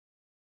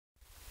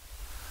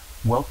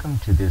Welcome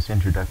to this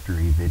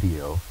introductory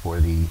video for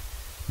the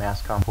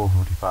MCOM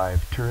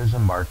 445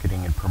 Tourism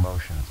Marketing and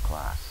Promotions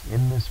class.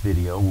 In this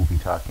video we'll be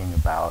talking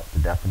about the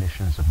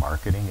definitions of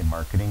marketing and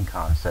marketing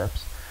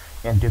concepts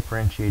and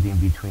differentiating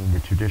between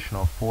the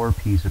traditional 4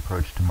 P's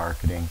approach to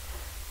marketing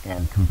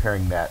and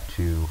comparing that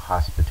to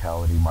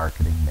hospitality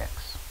marketing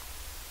mix.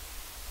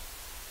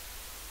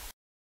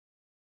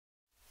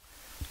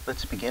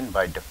 Let's begin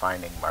by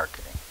defining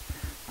marketing.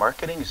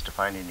 Marketing is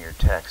defined in your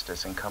text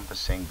as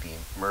encompassing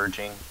the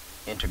merging,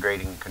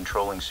 integrating, and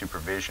controlling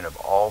supervision of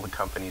all the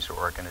company's or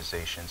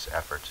organization's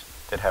efforts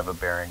that have a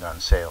bearing on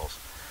sales.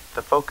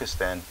 The focus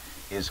then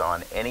is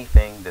on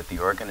anything that the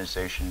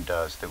organization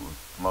does that would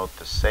promote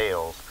the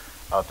sales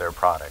of their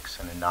products.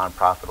 And in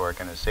nonprofit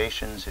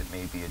organizations, it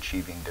may be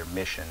achieving their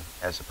mission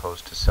as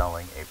opposed to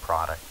selling a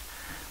product.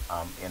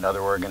 In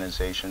other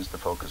organizations, the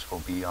focus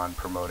will be on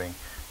promoting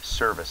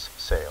service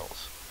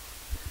sales.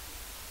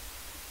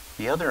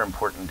 The other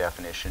important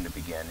definition to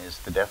begin is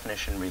the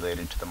definition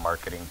related to the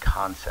marketing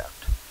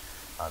concept.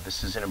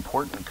 This is an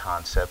important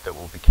concept that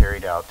will be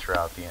carried out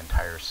throughout the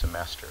entire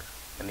semester.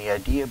 And the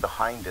idea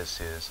behind this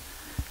is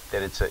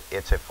that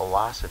it's a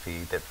philosophy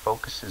that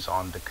focuses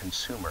on the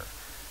consumer.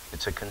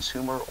 It's a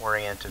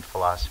consumer-oriented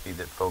philosophy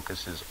that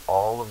focuses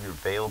all of your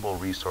available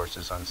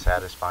resources on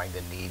satisfying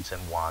the needs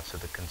and wants of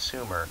the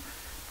consumer,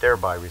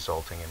 thereby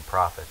resulting in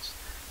profits.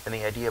 And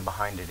the idea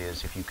behind it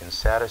is if you can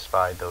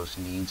satisfy those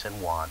needs and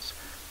wants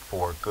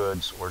for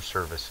goods or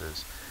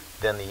services,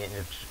 then the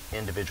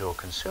individual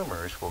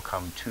consumers will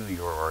come to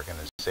your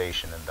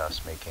organization and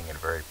thus making it a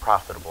very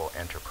profitable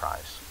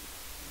enterprise.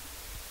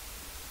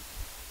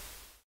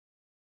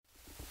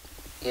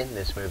 In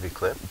this movie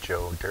clip,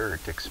 Joe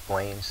Dirt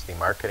explains the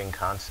marketing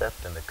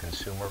concept and the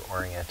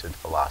consumer-oriented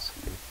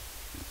philosophy.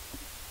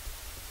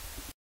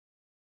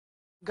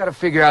 Got to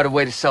figure out a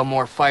way to sell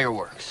more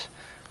fireworks.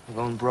 I'm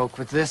going broke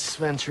with this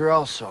venture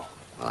also.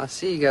 Well, I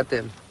see you got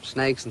them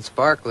snakes and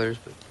sparklers,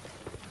 but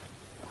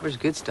where's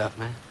good stuff,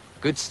 man?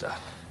 Good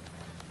stuff.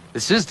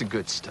 This is the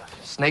good stuff.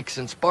 Snakes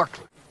and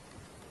sparklers.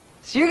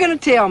 So you're gonna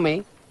tell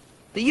me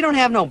that you don't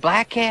have no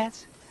black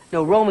cats,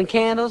 no Roman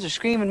candles, or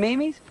screaming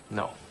mimes?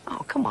 No.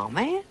 Oh, come on,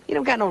 man. You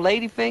don't got no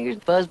lady fingers,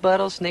 buzz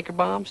buttles, snicker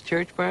bombs,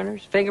 church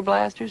burners, finger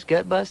blasters,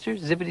 gut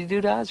busters, zippity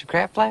doodads, or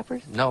crap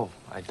flappers? No,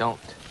 I don't.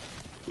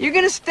 You're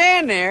gonna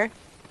stand there,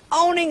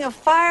 owning a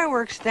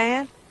fireworks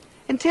stand,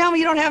 and tell me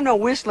you don't have no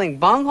whistling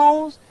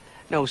bungholes,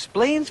 no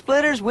spleen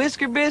splitters,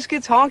 whisker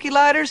biscuits, honky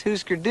lighters,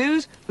 Husker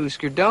do's,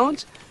 Husker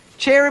don'ts,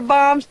 cherry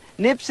bombs,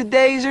 nipsy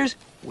daisers,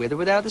 with or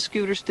without the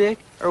scooter stick,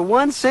 or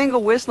one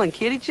single whistling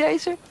kitty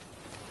chaser?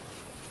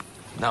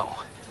 No.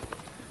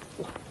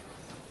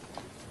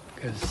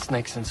 Because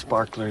snakes and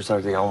sparklers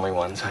are the only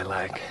ones I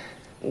like.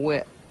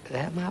 Well,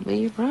 that might be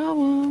your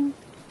problem.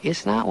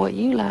 It's not what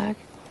you like,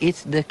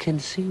 it's the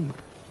consumer.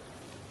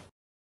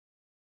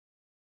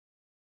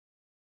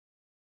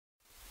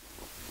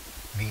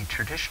 The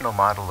traditional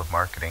model of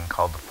marketing,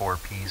 called the 4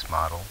 P's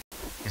model,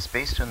 is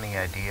based on the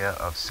idea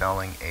of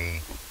selling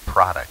a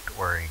product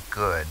or a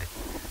good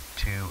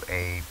to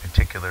a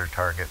particular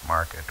target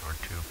market or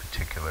to a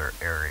particular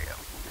area.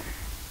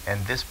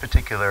 And this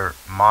particular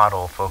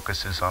model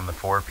focuses on the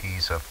 4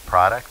 P's of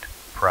product,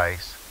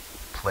 price,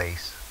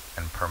 place,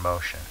 and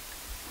promotion.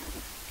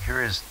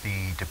 Here is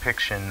the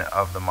depiction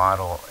of the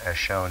model as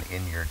shown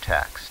in your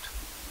text.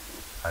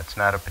 It's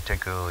not a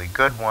particularly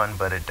good one,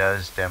 but it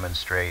does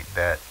demonstrate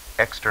that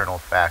external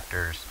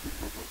factors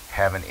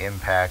have an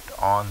impact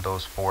on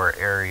those 4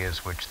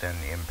 areas, which then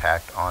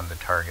impact on the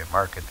target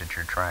market that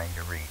you're trying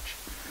to reach.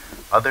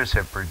 Others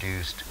have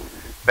produced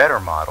better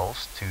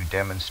models to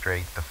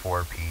demonstrate the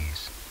 4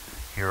 P's.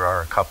 Here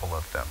are a couple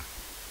of them.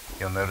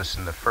 You'll notice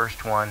in the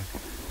first one,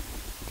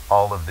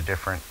 all of the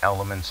different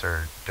elements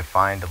are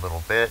defined a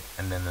little bit,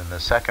 and then in the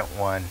second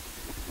one,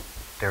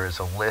 there is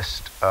a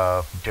list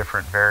of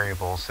different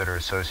variables that are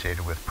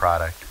associated with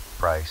product,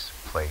 price,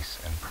 place,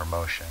 and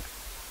promotion.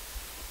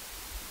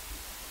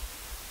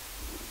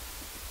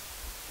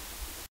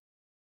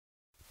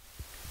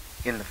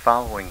 In the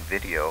following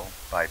video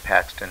by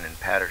Paxton and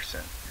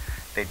Patterson,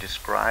 they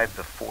describe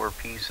the 4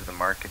 P's of the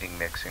marketing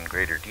mix in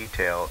greater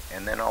detail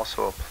and then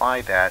also apply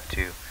that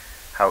to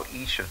how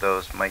each of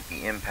those might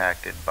be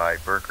impacted by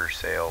burger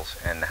sales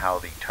and how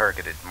the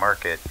targeted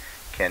market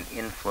can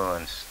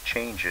influence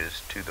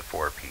changes to the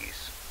 4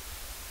 P's.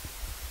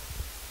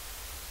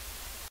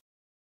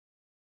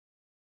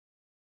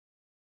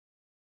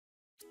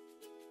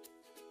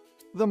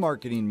 The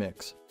marketing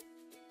mix.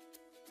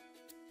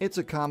 It's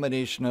a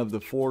combination of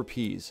the 4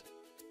 P's: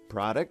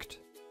 product,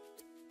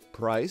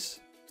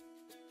 price,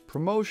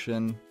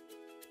 promotion,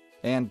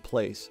 and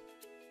place.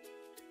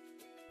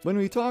 When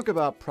we talk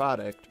about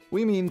product,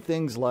 we mean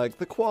things like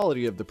the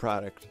quality of the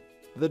product,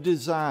 the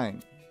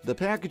design, the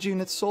packaging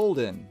it's sold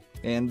in,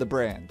 and the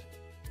brand.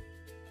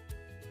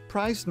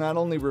 Price not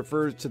only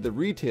refers to the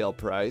retail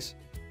price,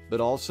 but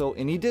also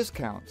any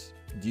discounts,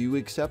 Do you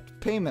accept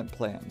payment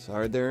plans?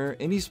 Are there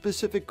any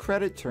specific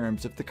credit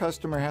terms if the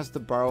customer has to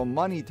borrow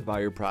money to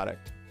buy your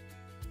product?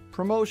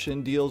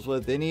 Promotion deals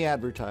with any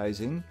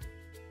advertising.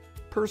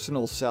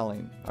 Personal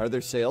selling. Are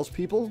there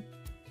salespeople?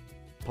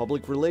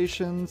 Public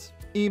relations?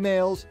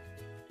 Emails?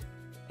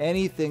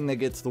 Anything that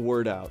gets the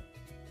word out.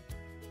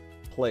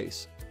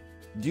 Place.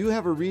 Do you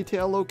have a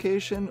retail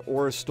location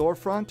or a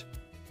storefront?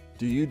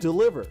 Do you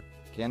deliver?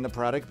 Can the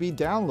product be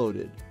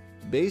downloaded?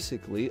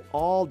 Basically,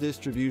 all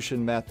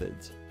distribution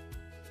methods.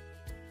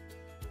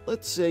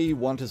 Let's say you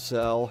want to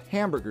sell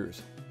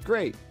hamburgers.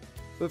 Great,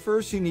 but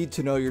first you need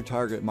to know your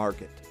target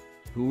market.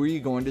 Who are you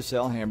going to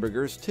sell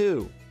hamburgers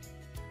to?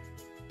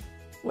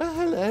 Well,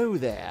 hello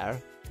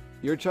there.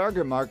 Your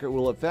target market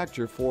will affect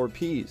your 4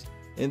 Ps.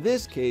 In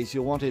this case,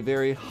 you'll want a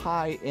very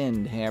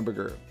high-end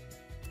hamburger.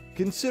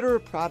 Consider a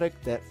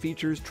product that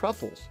features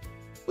truffles,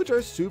 which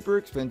are super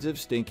expensive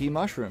stinky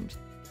mushrooms.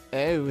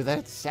 Oh,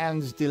 that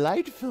sounds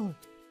delightful.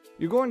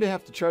 You're going to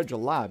have to charge a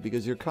lot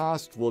because your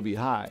cost will be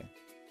high.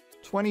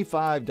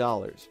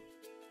 $25.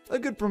 A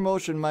good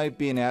promotion might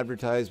be an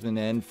advertisement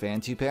in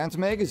Fancy Pants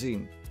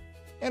magazine.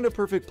 And a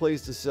perfect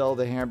place to sell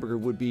the hamburger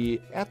would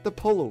be at the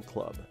Polo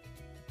Club.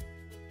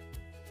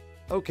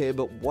 Okay,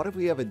 but what if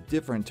we have a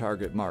different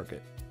target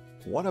market?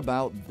 What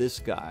about this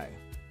guy?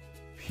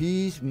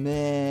 Peace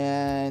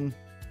man.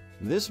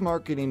 This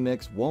marketing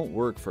mix won't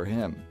work for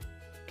him.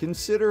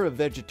 Consider a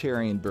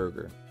vegetarian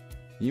burger.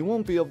 You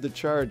won't be able to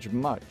charge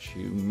much.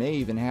 You may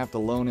even have to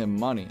loan him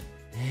money.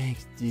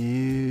 Thanks,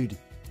 dude.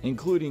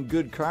 Including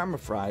good karma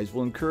fries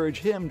will encourage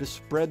him to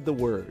spread the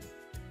word.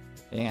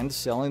 And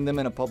selling them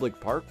in a public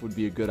park would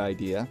be a good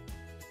idea.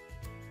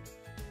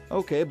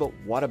 Okay, but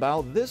what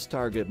about this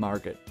target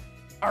market?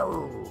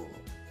 Arr!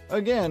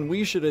 Again,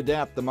 we should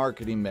adapt the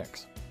marketing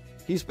mix.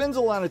 He spends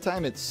a lot of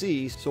time at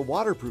sea, so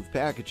waterproof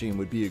packaging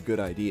would be a good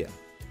idea.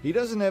 He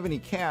doesn't have any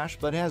cash,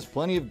 but has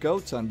plenty of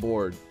goats on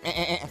board.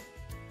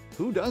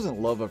 Who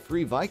doesn't love a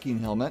free Viking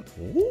helmet?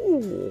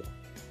 Ooh.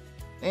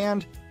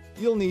 And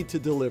you'll need to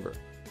deliver.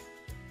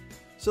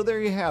 So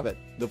there you have it.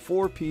 The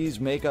 4 Ps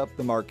make up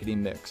the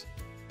marketing mix.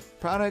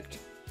 Product,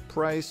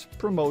 price,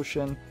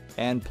 promotion,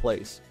 and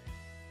place.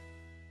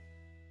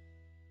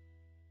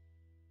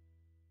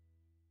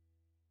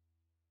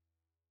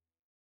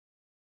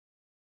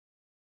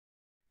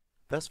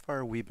 Thus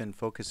far, we've been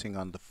focusing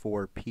on the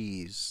 4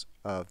 Ps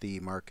of the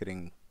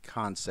marketing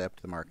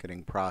concept, the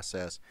marketing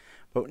process,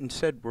 but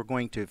instead we're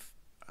going to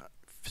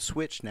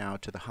switch now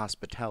to the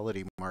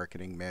hospitality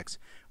marketing mix,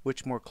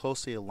 which more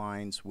closely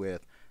aligns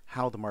with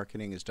how the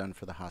marketing is done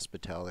for the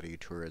hospitality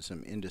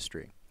tourism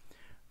industry.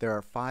 There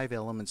are 5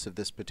 elements of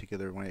this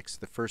particular mix.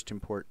 The first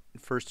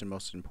and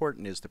most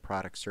important is the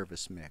product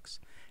service mix.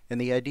 And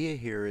the idea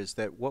here is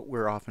that what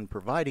we're often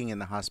providing in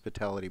the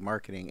hospitality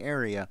marketing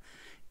area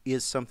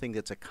is something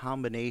that's a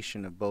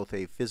combination of both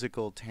a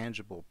physical,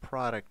 tangible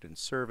product and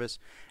service,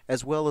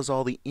 as well as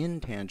all the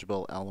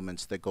intangible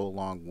elements that go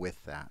along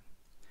with that.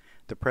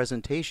 The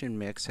presentation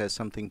mix has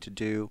something to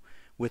do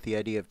with the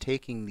idea of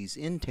taking these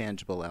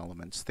intangible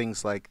elements,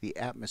 things like the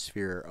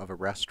atmosphere of a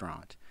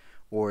restaurant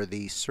or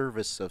the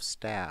service of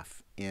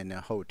staff in a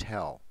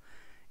hotel,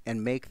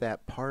 and make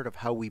that part of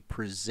how we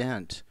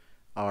present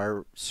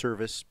our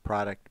service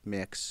product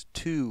mix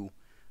to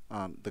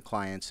the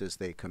clients as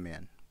they come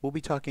in. We'll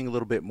be talking a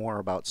little bit more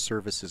about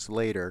services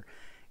later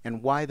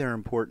and why they're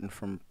important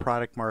from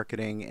product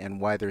marketing and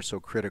why they're so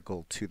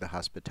critical to the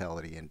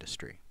hospitality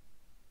industry.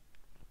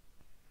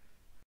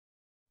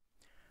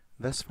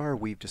 Thus far,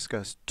 we've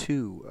discussed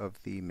 2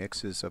 of the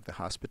mixes of the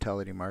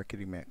hospitality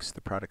marketing mix, the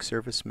product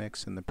service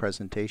mix and the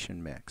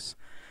presentation mix.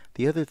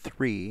 The other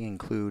 3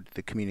 include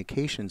the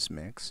communications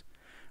mix,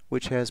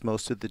 which has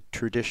most of the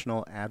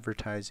traditional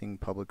advertising,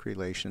 public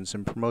relations,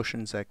 and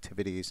promotions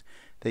activities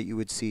that you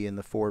would see in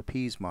the 4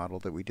 Ps model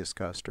that we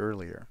discussed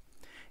earlier.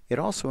 It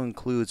also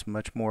includes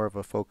much more of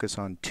a focus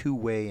on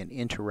two-way and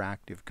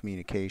interactive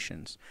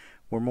communications.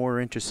 We're more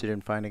interested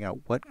in finding out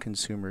what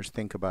consumers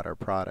think about our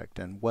product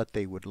and what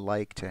they would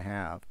like to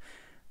have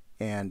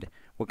and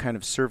what kind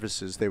of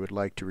services they would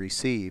like to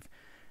receive,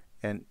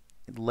 and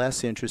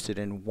less interested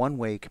in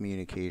one-way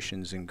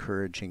communications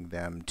encouraging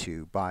them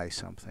to buy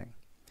something.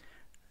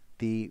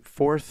 The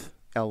 4th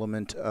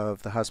element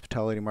of the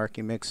hospitality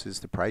marketing mix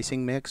is the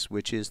pricing mix,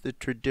 which is the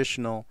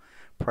traditional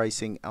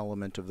pricing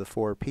element of the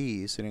 4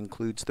 Ps. It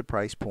includes the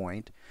price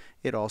point.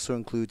 It also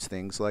includes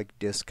things like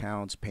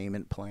discounts,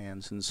 payment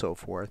plans, and so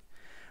forth.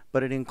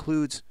 But it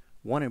includes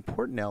one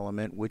important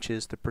element, which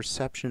is the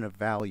perception of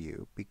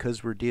value,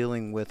 because we're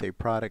dealing with a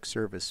product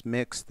service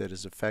mix that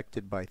is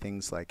affected by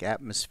things like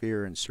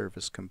atmosphere and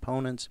service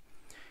components.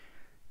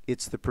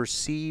 It's the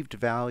perceived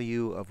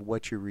value of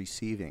what you're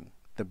receiving,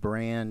 the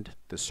brand,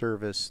 the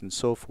service, and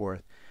so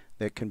forth,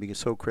 that can be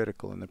so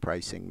critical in the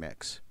pricing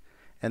mix.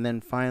 And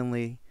then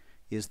finally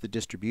is the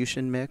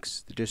distribution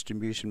mix. The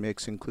distribution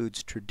mix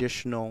includes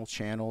traditional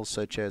channels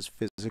such as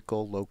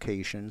physical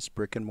locations,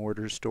 brick and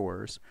mortar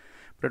stores,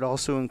 but it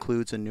also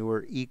includes a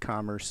newer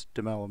e-commerce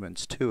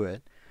developments to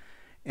it.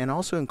 And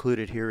also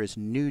included here is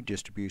new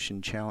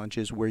distribution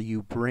challenges where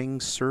you bring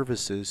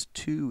services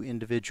to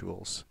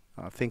individuals.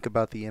 Think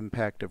about the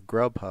impact of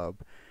Grubhub,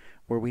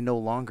 where we no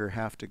longer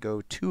have to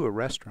go to a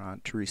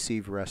restaurant to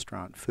receive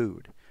restaurant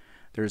food.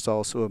 There's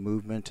also a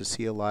movement to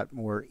see a lot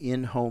more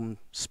in-home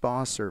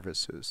spa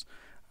services,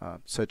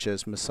 such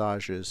as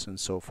massages and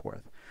so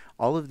forth.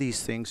 All of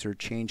these things are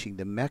changing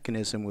the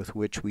mechanism with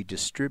which we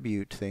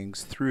distribute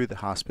things through the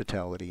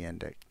hospitality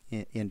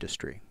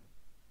industry.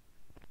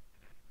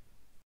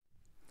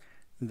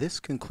 This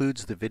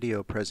concludes the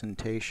video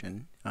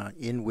presentation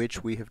in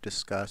which we have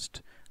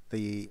discussed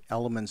the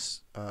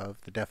elements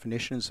of the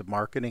definitions of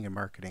marketing and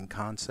marketing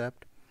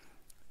concept,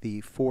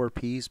 the 4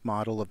 Ps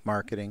model of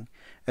marketing,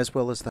 as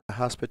well as the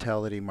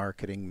hospitality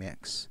marketing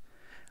mix.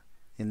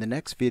 In the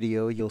next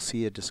video, you'll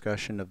see a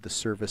discussion of the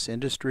service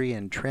industry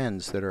and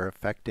trends that are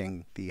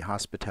affecting the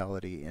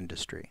hospitality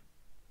industry.